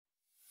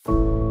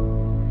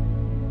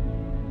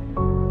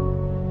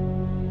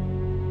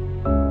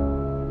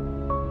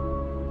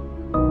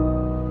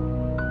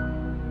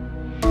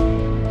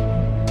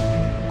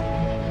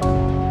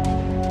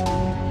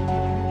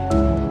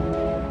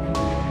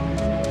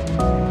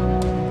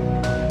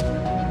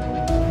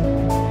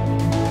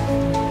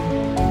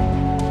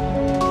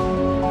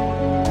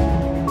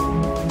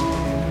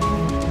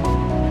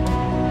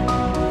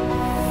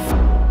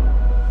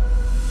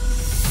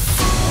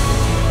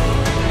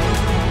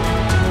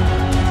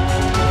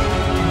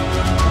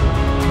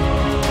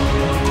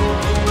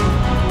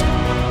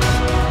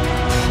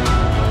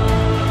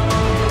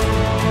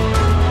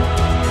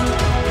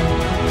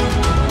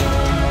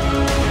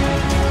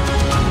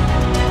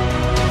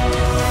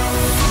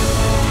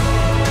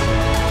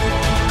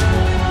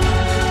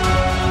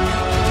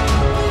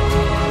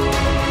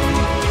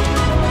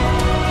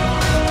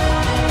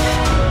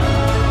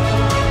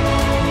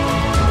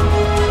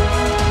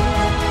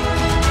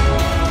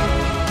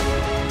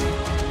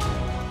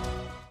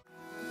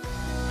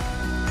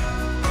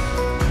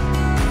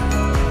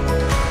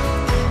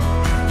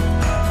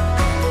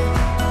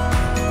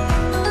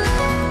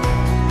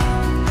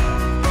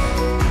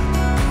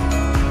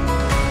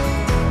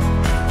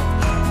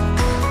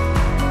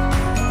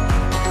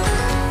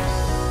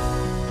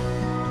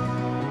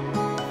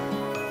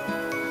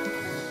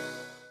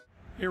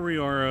Here we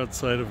are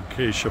outside of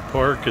Acacia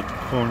Park at the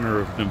corner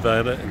of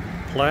Nevada and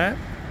Platte.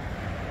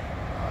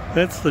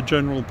 That's the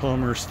General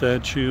Palmer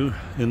statue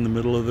in the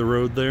middle of the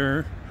road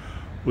there,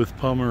 with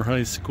Palmer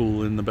High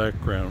School in the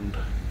background.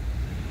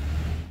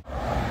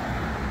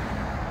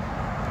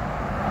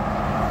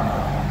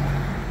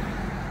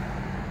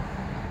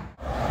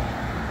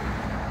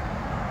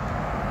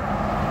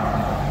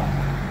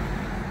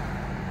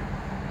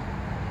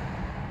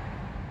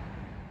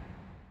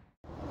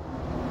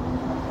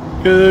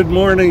 Good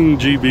morning,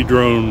 GB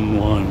Drone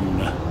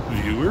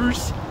 1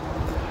 viewers.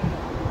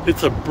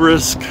 It's a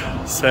brisk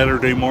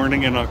Saturday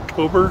morning in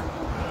October.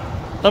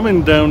 I'm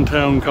in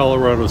downtown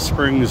Colorado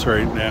Springs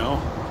right now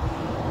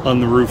on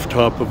the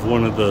rooftop of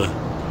one of the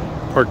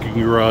parking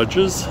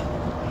garages.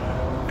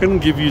 I'm going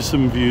to give you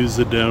some views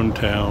of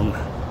downtown.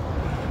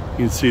 You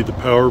can see the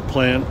power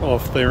plant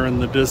off there in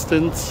the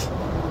distance.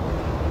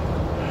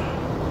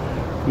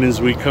 And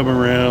as we come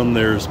around,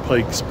 there's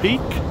Pikes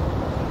Peak.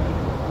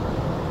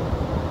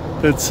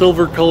 That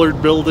silver colored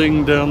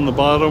building down the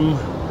bottom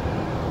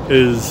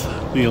is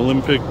the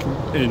Olympic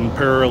and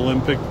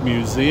Paralympic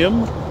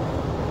Museum.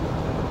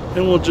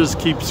 And we'll just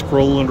keep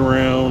scrolling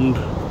around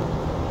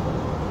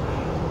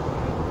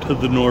to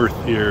the north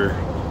here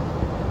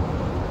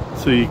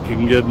so you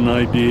can get an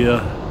idea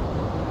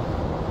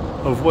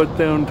of what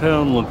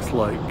downtown looks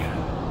like.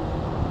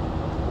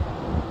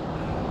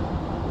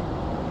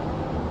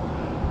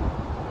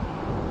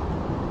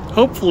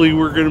 Hopefully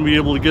we're going to be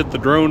able to get the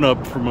drone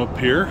up from up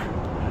here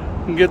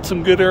and get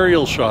some good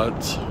aerial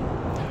shots.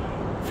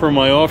 For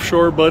my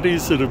offshore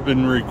buddies that have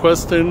been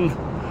requesting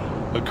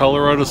a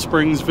Colorado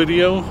Springs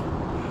video,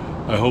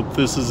 I hope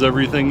this is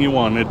everything you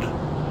wanted.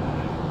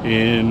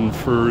 And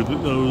for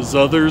those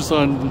others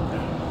on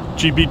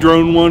GB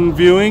Drone 1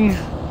 viewing,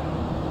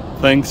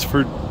 thanks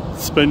for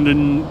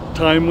spending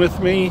time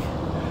with me,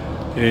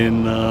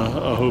 and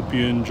I hope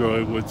you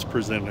enjoy what's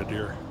presented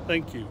here.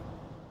 Thank you.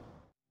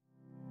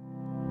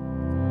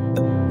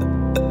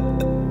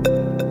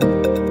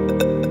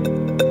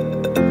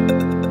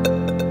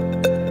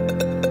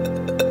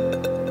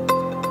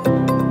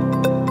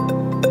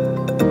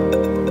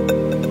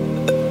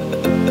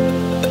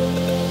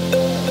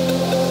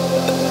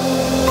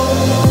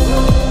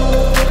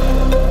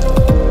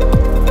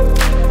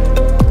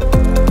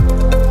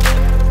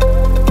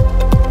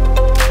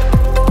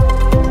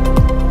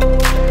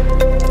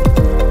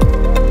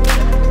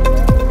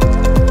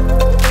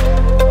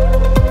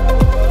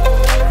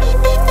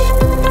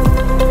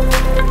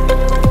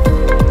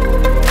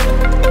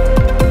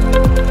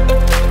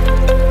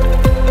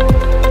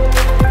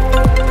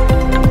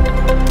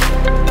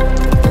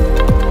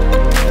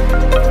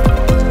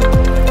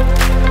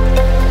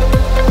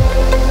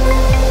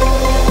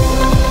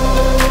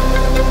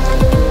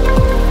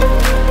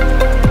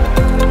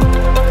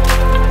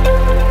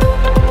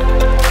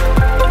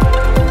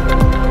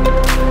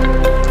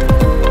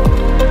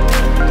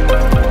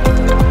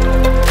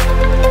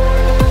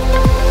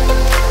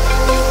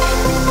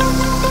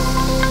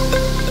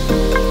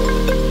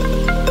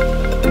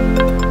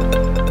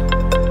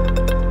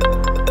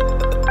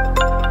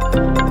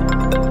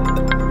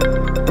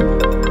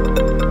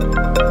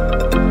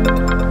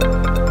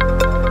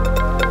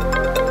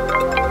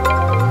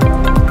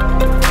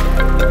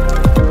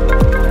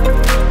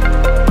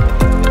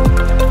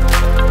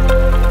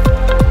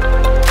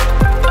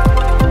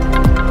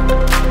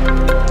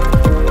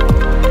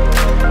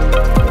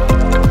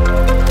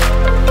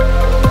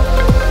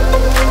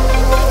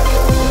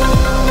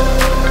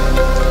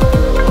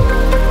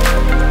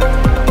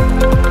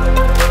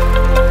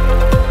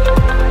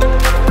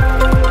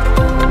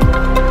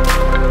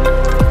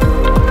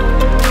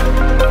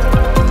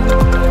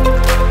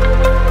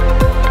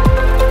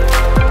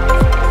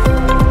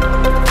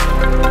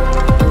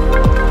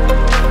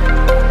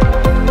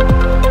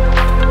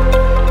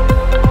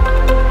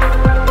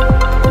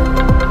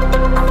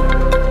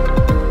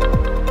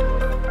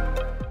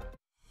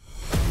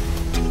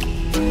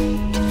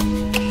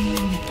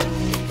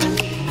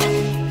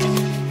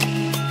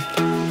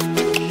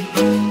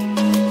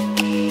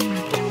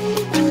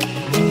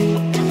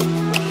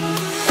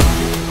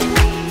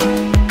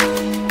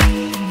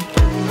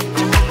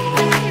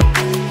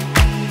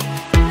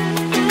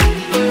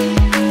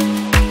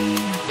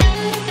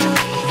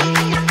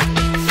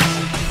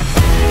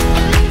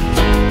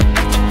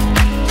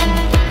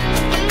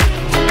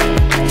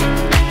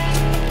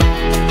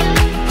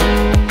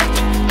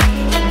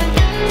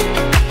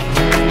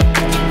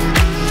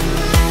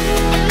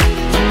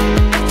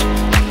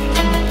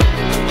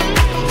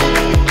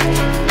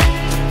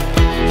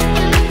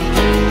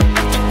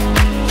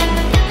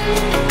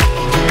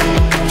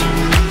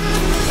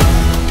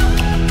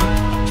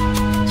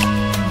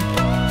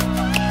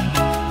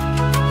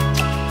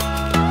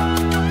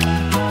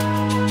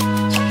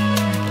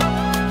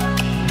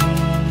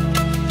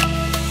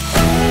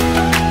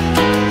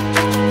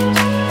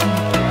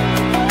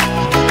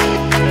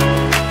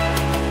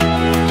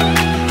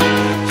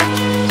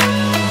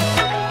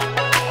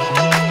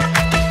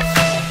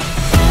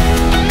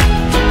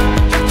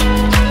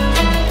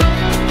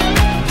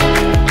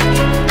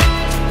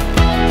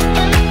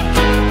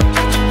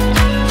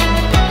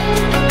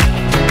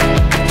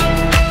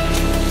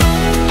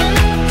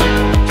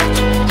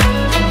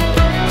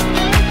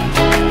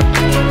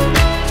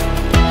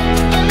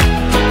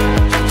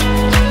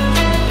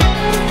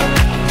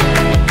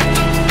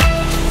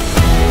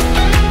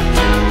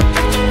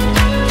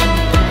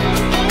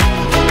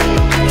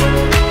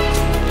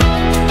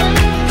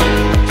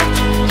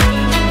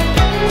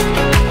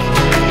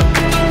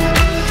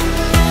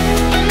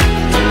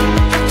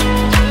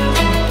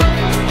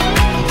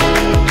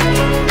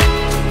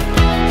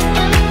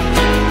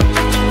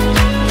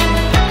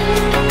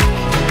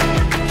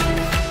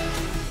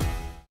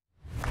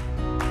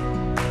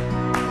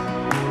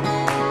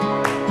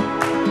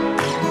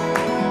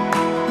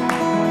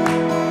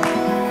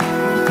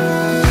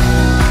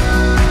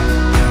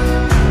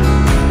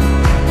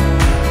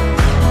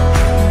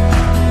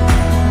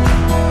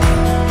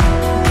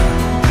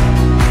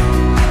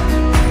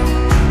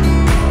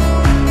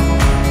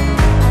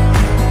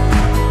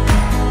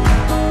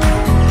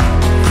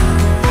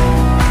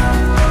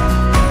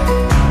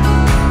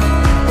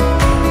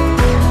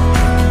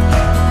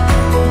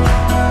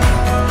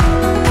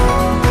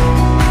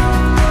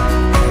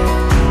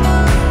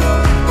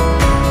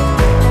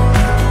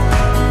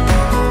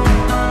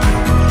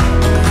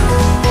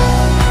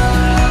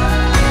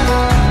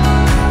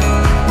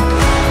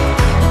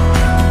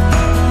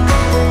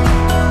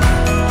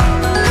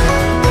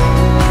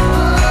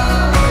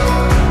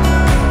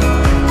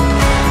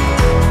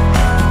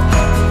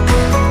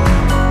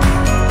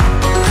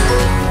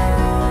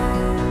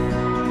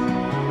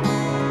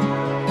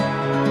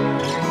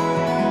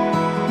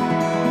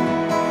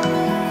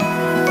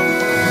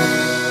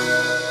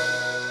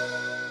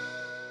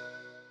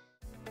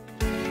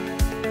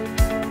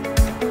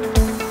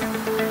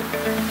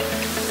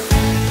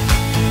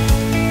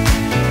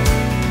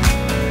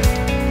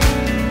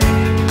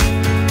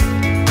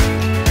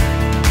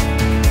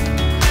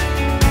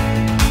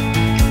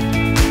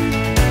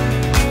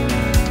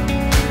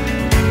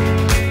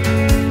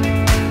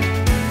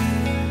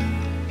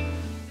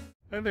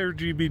 Hi there,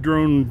 GB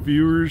drone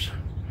viewers.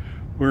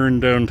 We're in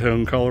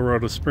downtown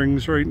Colorado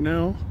Springs right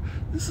now.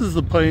 This is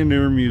the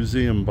Pioneer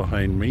Museum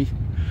behind me.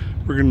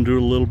 We're going to do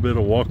a little bit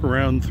of walk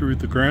around through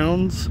the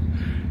grounds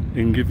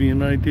and give you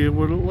an idea of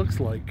what it looks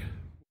like.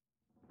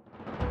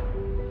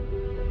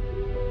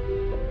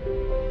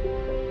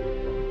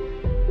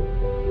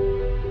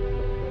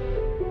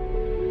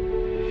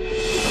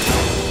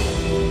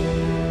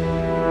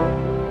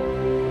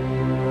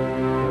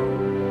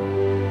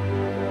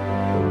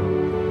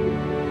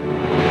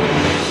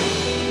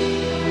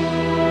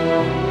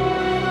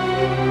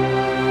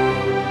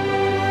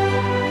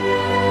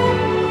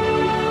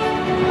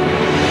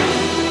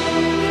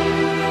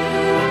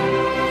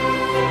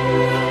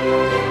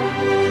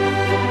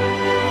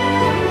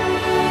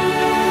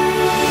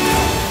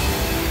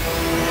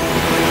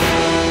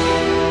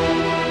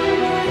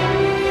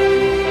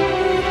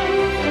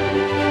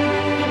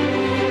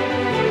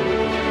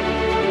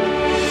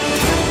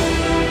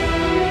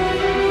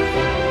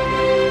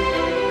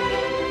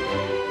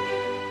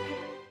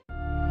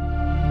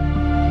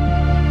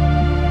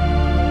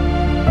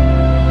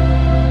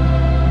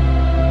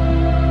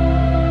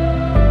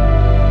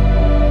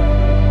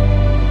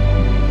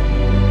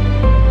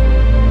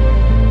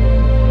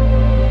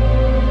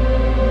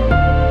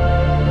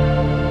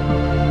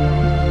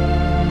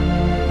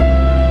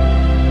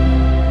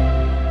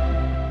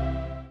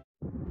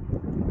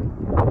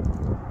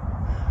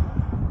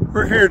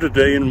 We're here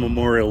today in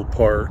Memorial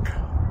Park.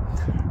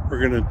 We're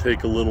going to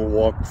take a little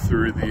walk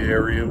through the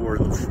area where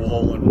the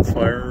Fallen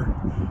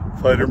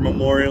Firefighter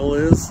Memorial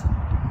is.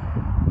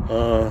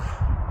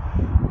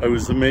 I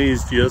was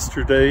amazed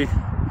yesterday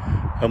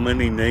how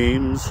many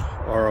names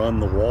are on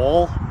the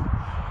wall.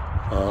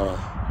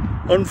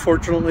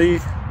 Unfortunately,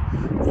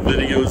 the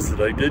videos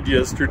that I did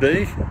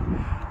yesterday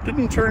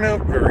didn't turn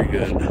out very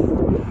good,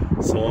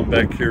 so I'm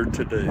back here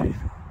today.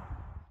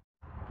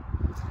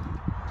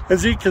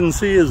 As you can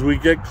see, as we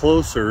get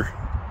closer,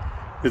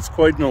 it's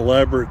quite an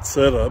elaborate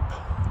setup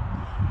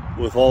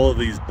with all of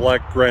these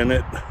black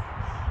granite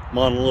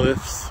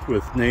monoliths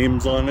with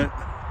names on it.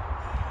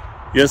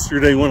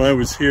 Yesterday when I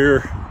was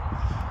here,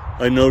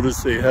 I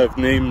noticed they have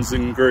names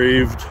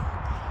engraved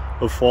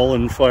of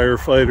fallen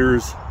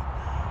firefighters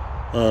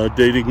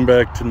dating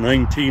back to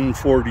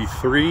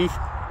 1943,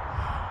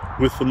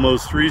 with the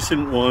most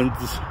recent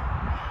ones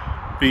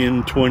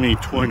being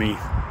 2020.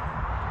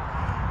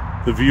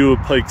 The view of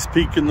Pikes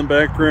Peak in the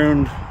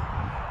background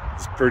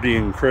is pretty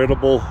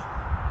incredible.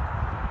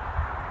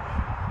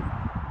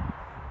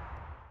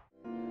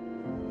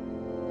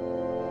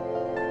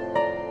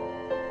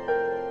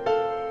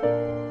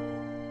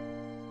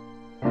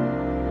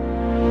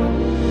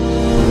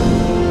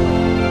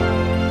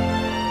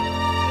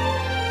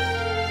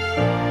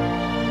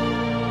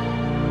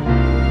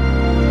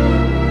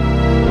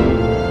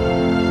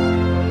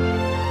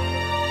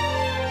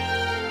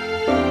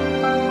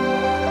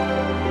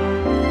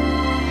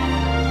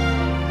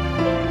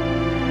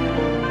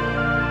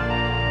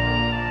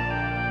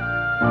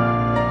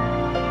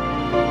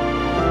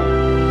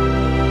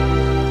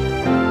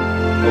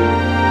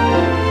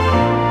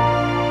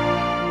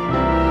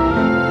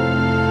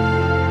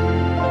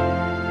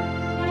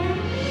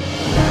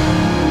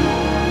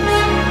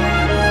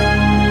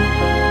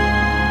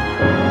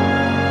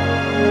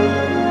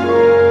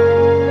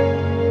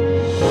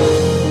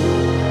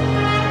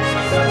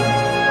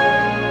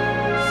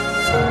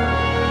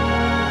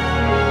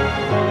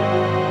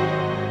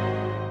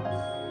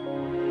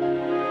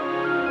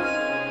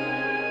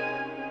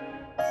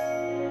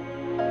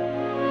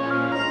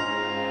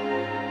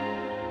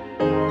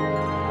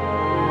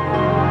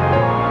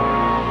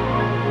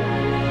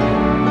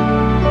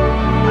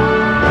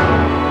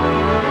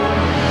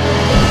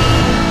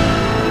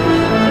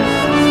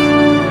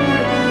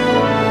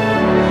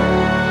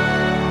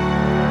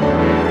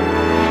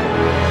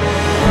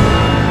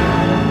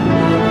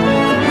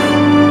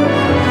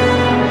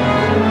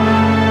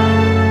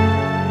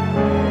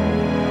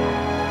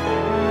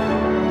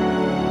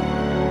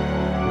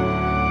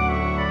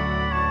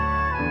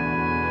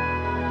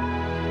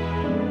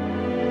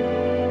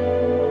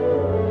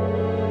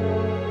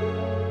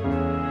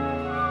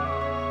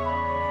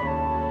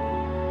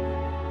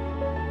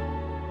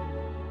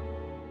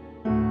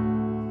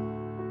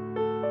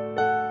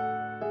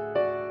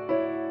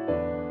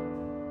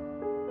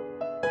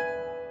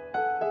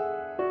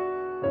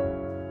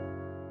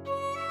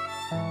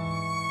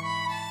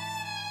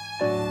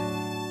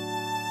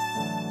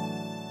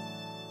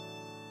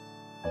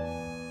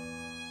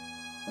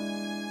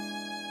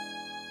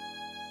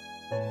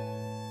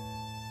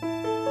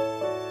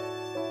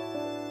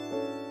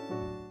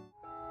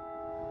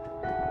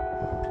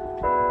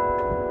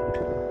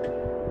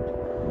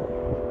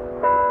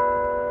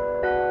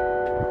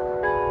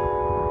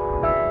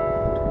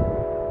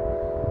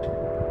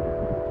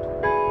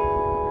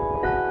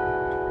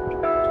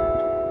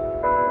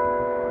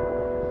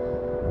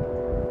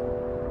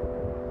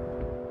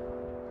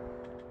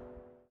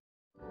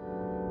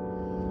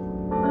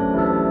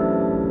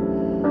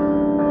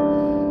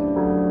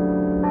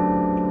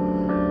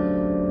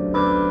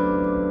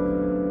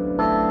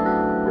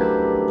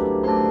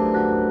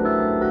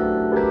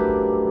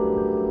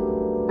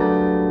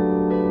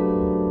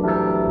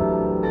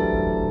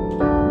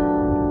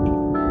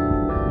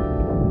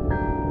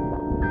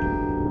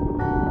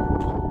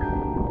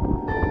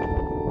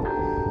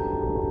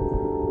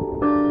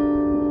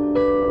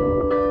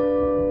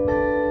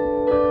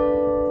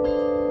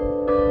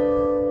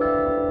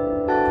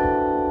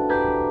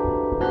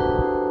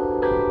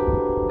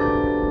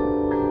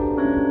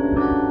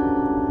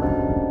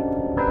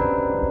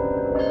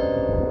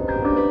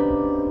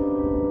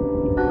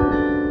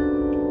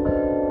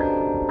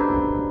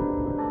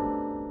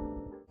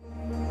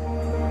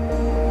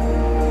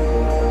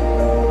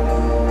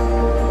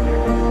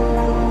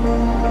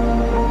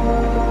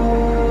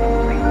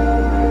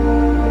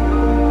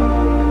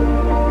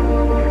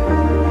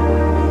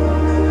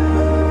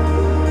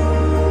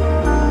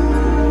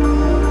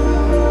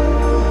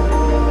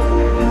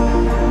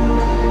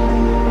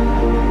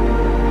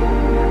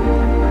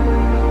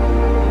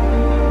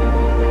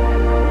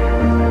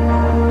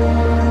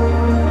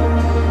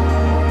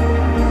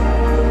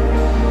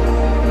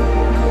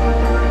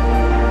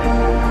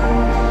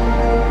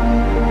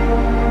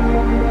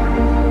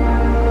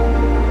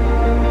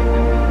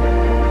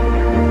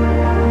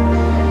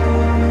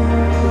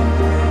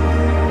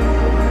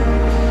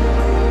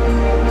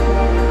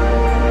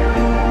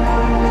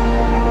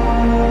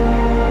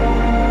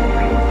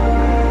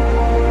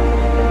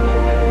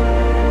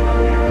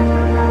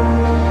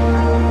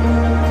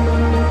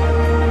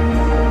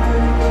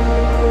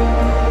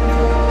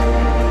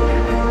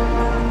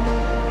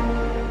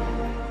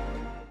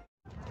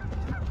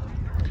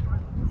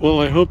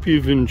 hope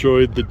you've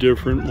enjoyed the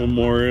different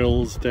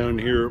memorials down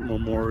here at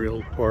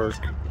Memorial Park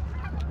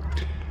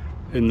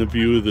and the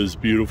view of this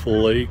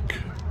beautiful lake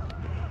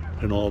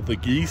and all the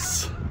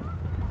geese.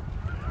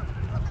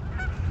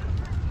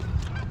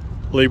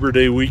 Labor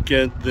Day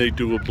weekend they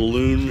do a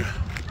balloon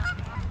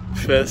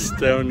fest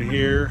down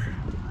here,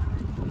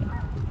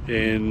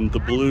 and the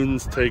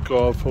balloons take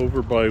off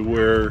over by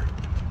where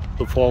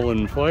the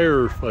fallen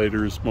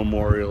firefighters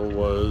memorial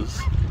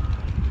was,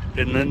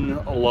 and then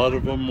a lot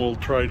of them will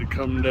try to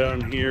come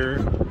down here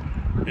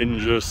and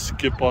just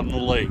skip on the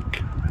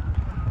lake.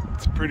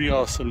 It's pretty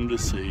awesome to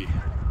see.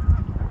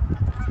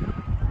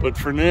 But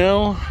for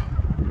now,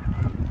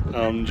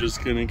 I'm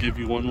just gonna give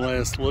you one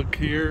last look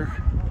here,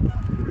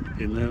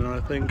 and then I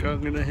think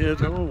I'm gonna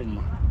head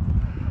home.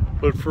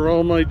 But for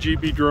all my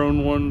GB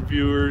Drone 1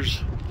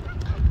 viewers,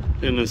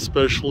 and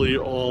especially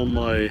all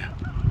my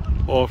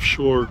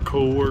offshore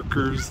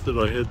co-workers that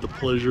I had the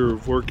pleasure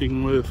of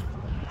working with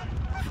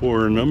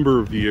for a number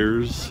of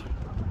years,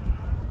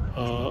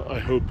 I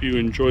hope you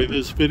enjoy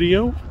this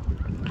video,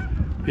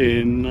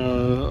 and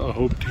I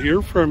hope to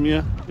hear from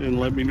you and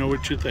let me know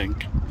what you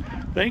think.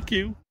 Thank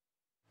you.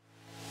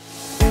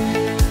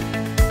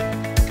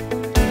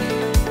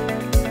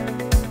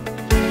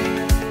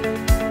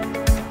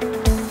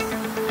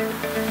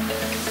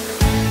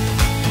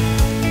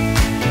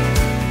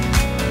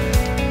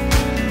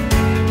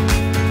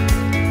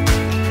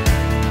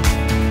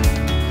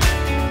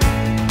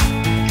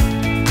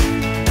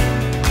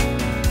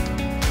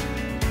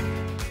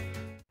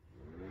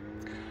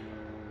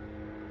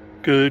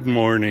 Good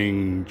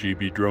morning,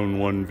 GB Drone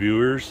 1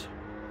 viewers.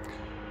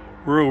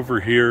 We're over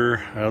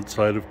here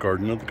outside of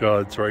Garden of the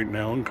Gods right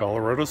now in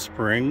Colorado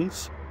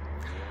Springs,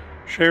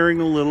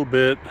 sharing a little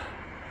bit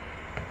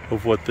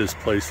of what this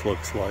place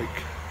looks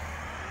like.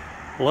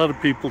 A lot of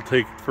people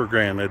take it for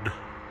granted,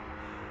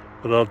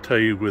 but I'll tell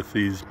you, with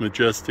these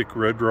majestic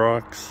red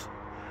rocks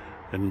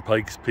and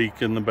Pikes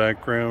Peak in the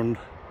background,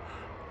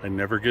 I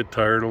never get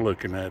tired of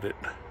looking at it.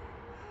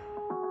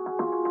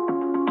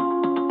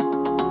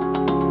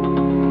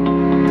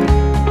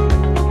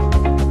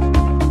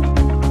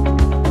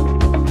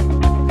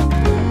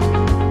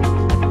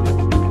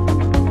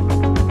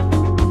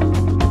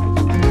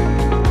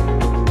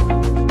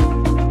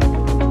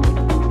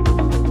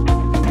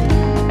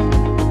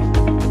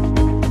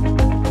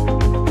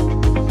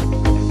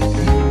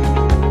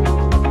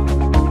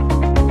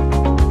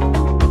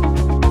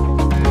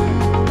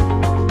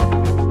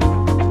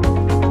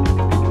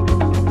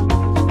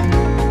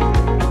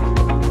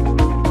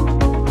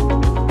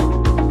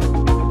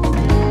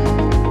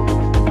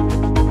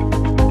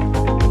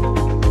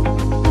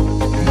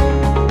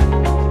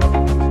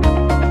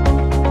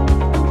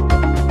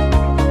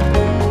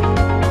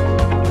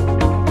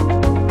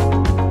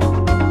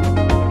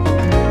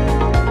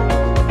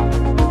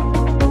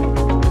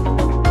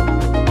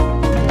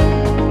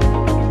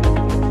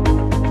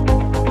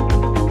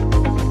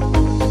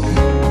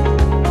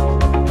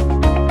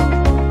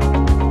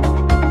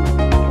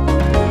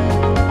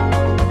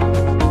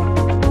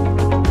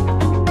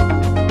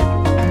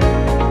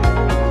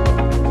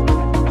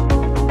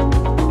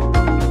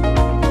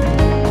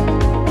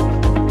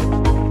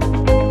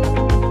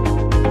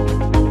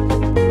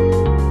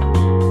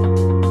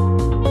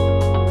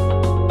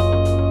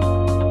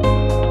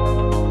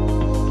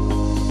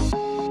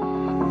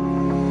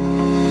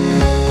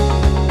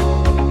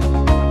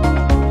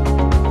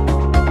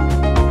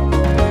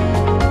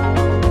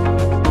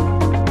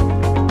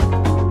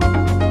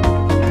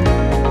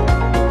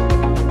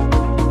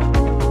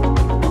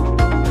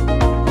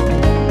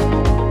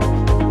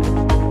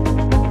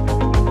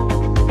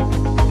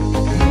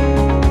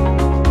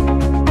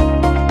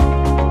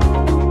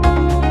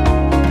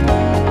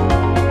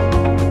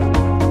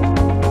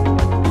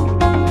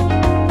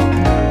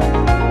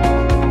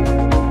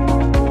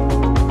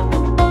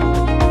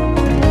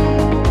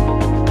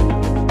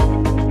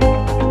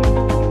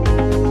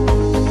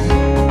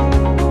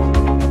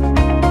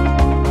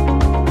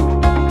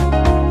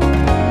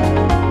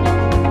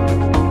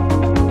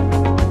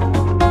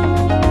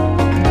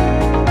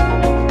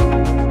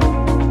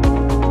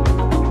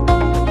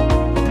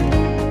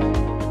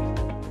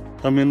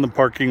 I'm in the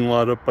parking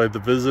lot up by the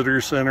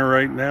visitor center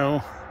right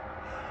now.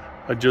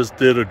 I just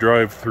did a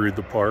drive through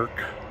the park,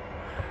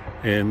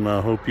 and I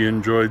hope you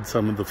enjoyed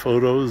some of the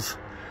photos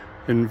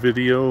and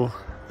video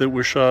that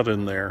was shot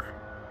in there.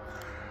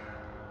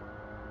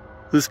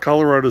 This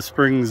Colorado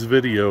Springs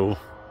video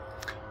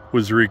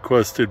was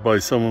requested by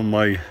some of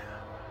my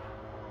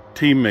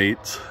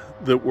teammates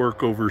that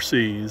work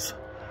overseas,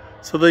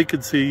 so they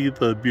could see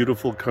the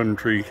beautiful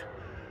country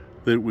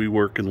that we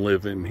work and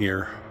live in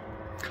here.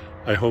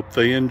 I hope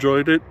they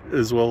enjoyed it,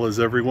 as well as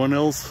everyone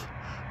else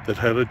that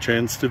had a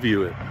chance to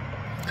view it.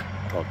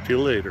 Talk to you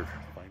later.